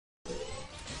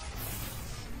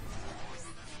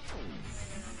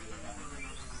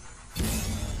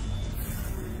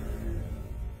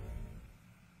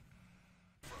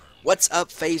What's up,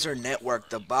 Phazer Network?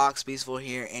 The Box Beastful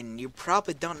here, and you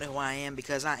probably don't know who I am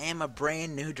because I am a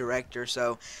brand new director.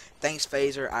 So, thanks,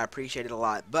 Phazer. I appreciate it a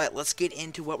lot. But let's get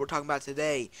into what we're talking about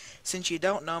today. Since you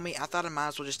don't know me, I thought I might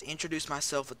as well just introduce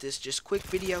myself with this just quick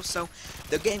video. So,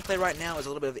 the gameplay right now is a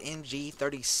little bit of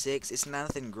MG36. It's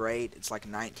nothing great. It's like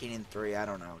 19-3. I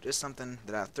don't know, just something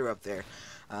that I threw up there.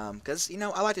 Because,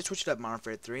 I like to switch it up Modern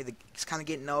Warfare 3. It's kind of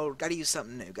getting old. Got to use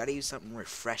something new. Got to use something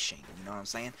refreshing. You know what I'm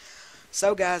saying?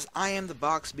 So guys, I am the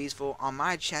Box Beastful. On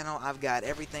my channel, I've got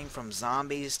everything from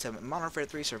zombies to Modern Warfare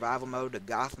 3 survival mode to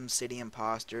Gotham City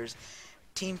imposters,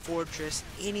 Team Fortress,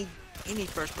 any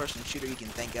first-person shooter you can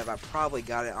think of. I probably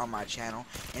got it on my channel,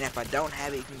 and if I don't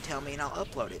have it, you can tell me and I'll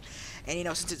upload it. And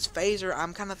since it's Phazer,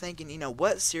 I'm kind of thinking,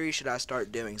 what series should I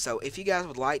start doing? So if you guys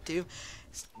would like to,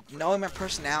 knowing my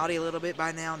personality a little bit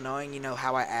by now, knowing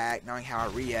how I act, knowing how I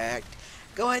react,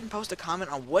 go ahead and post a comment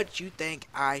on what you think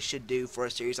I should do for a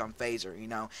series on Phazer.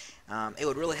 It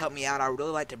would really help me out. I would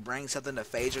really like to bring something to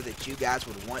Phazer that you guys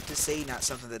would want to see, not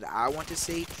something that I want to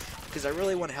see, because I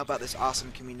really want to help out this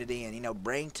awesome community and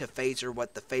bring to Phazer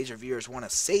what the Phazer viewers want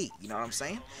to see. You know what I'm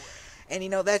saying?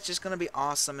 And that's just gonna be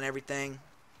awesome and everything.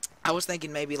 I was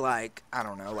thinking maybe like, I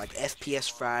don't know, like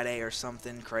FPS Friday or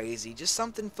something crazy. Just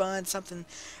something fun, something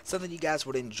you guys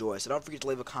would enjoy. So don't forget to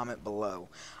leave a comment below.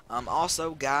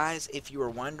 Also, guys, if you were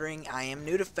wondering, I am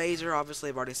new to Phazer. Obviously,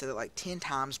 I've already said it like 10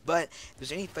 times. But if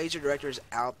there's any Phazer directors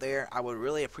out there, I would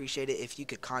really appreciate it if you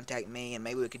could contact me and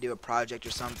maybe we could do a project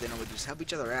or something, or we just help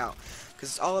each other out. Because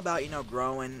it's all about,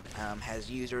 growing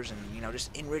as users and,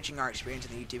 just enriching our experience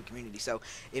in the YouTube community. So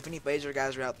if any Phazer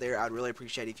guys are out there, I'd really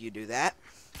appreciate if you do that.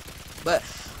 But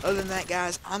other than that,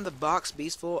 guys, I'm the Box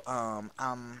Beastful.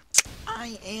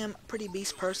 I am a pretty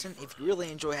beast person. If you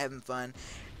really enjoy having fun,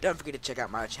 don't forget to check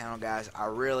out my channel, guys. I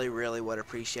really, really would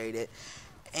appreciate it.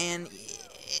 And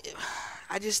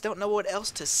I just don't know what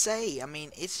else to say. I mean,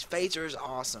 Phazer is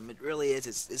awesome. It really is.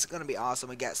 It's going to be awesome.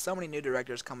 We got so many new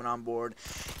directors coming on board.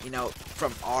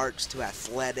 From arts to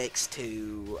athletics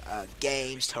to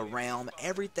games to realm,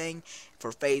 everything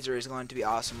for Phazer is going to be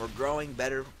awesome. We're growing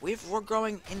better. We're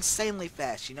growing insanely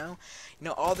fast.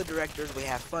 All the directors, we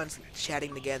have fun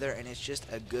chatting together, and it's just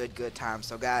a good time.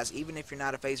 So guys, even if you're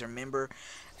not a Phazer member,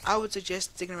 I would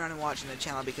suggest sticking around and watching the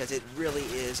channel because it really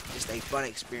is just a fun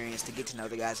experience to get to know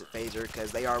the guys at Phazer,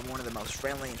 because they are one of the most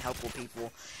friendly and helpful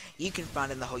people you can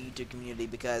find in the whole YouTube community,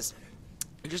 because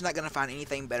you're just not going to find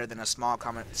anything better than small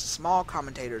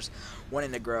commentators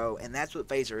wanting to grow, and that's what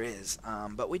Phazer is.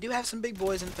 But we do have some big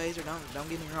boys in Phazer, don't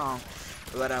get me wrong.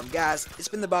 But guys, it's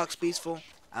been the Box Beastful.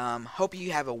 Hope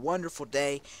you have a wonderful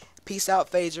day. Peace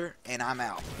out, Phazer, and I'm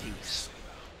out. Peace.